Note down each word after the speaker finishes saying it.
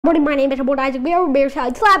Morning, my name is Isaac Bear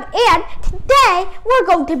Side Slab, and today we're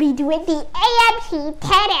going to be doing the AMC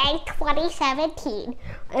 10A 2017,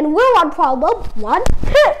 and we're on problem 1.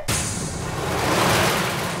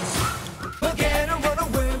 Again, run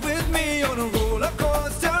away with me on a roller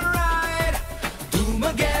coaster ride. Doom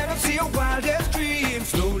again, see your wildest dreams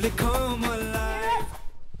slowly come alive.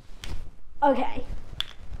 Okay.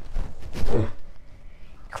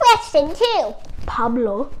 Question 2.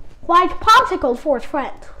 Pablo buys popsicles for his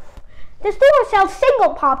friends. The store sells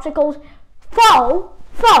single popsicles for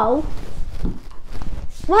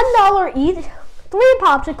 $1 each, 3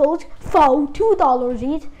 popsicles for $2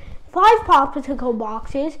 each, 5 popsicle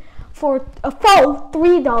boxes for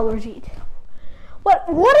 $3 each.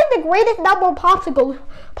 What is the greatest number of popsicles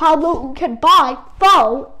Pablo can buy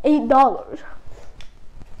for $8?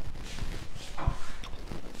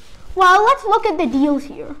 Well, let's look at the deals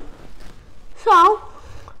here. So,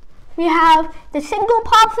 we have the single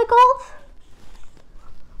popsicles,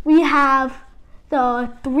 we have the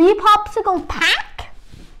 3 popsicle pack,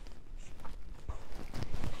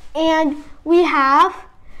 and we have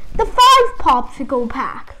the 5 popsicle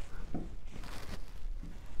pack.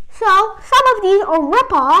 So some of these are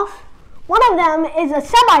rip-offs, one of them is a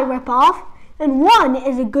semi-rip-off, and one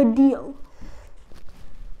is a good deal.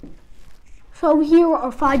 So here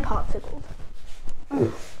are 5 popsicles.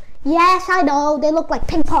 Yes, I know. They look like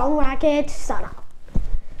ping pong rackets. Shut up.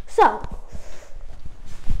 So,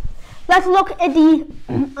 let's look at the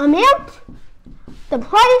amount, the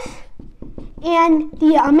price, and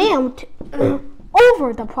the amount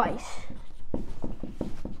over the price.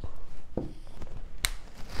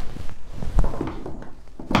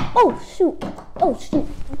 Oh, shoot.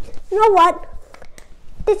 You know what?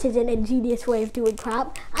 This is an ingenious way of doing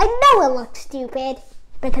crap. I know it looks stupid.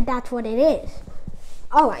 Because that's what it is.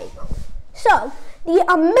 Alright, so the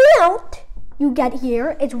amount you get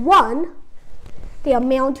here is 1, the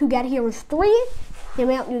amount you get here is 3, the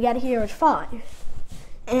amount you get here is 5.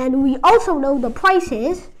 And we also know the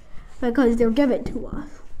prices because they're given to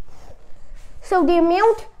us. So the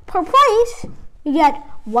amount per price, you get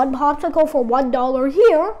 1 popsicle for $1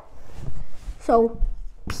 here, so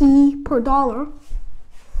P per dollar.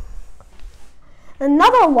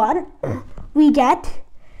 Another one, we get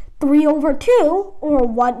 3 over 2, or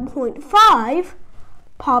 1.5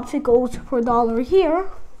 popsicles per dollar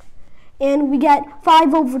here. And we get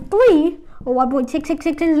 5 over 3, or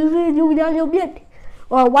 1.666,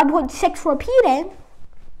 or 1.6 repeating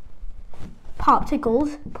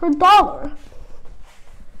popsicles per dollar.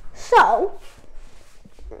 So,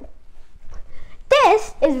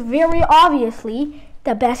 this is very obviously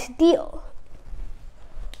the best deal.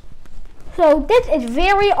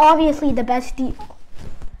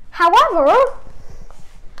 However,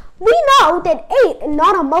 we know that 8 is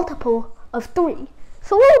not a multiple of 3,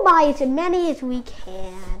 so we'll buy as many as we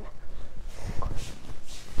can.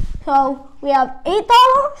 So we have $8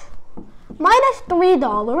 minus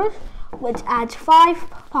 $3, which adds 5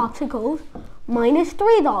 popsicles, minus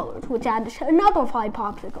 $3, which adds another 5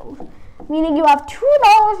 popsicles, meaning you have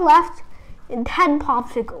 $2 left in 10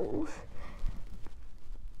 popsicles.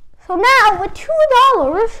 So now with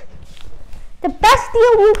 $2, the best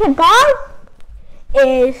deal you can buy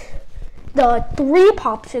is the 3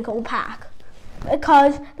 popsicle pack,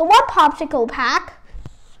 because the 1 popsicle pack,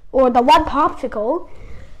 or the 1 popsicle,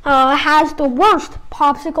 has the worst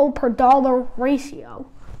popsicle per dollar ratio.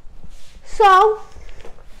 So,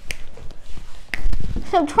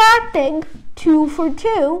 subtracting 2 for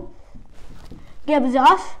 2 gives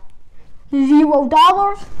us $0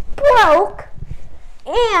 broke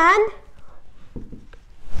and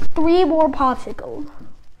 3 more popsicles.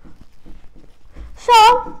 So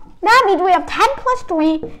that means we have 10 plus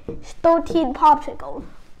 3 is 13 popsicles.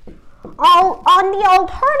 On the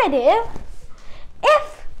alternative,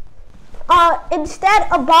 if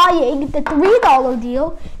instead of buying the $3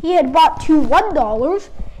 deal, he had bought 2 $1,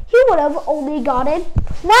 he would have only gotten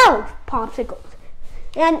 12 popsicles.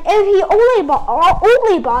 And if he only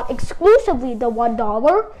bought exclusively the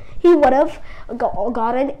 $1, he would have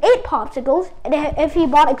gotten 8 popsicles, and if he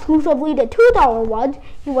bought exclusively the $2 ones,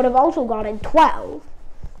 he would have also gotten 12.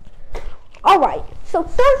 Alright, so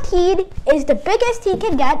 13 is the biggest he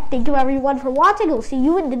can get. Thank you everyone for watching. We'll see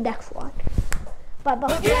you in the next one.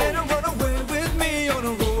 Bye-bye. Again, run away with me on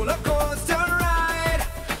a roller coaster ride.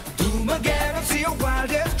 Doom again, see your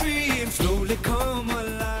wildest dreams slowly come alive.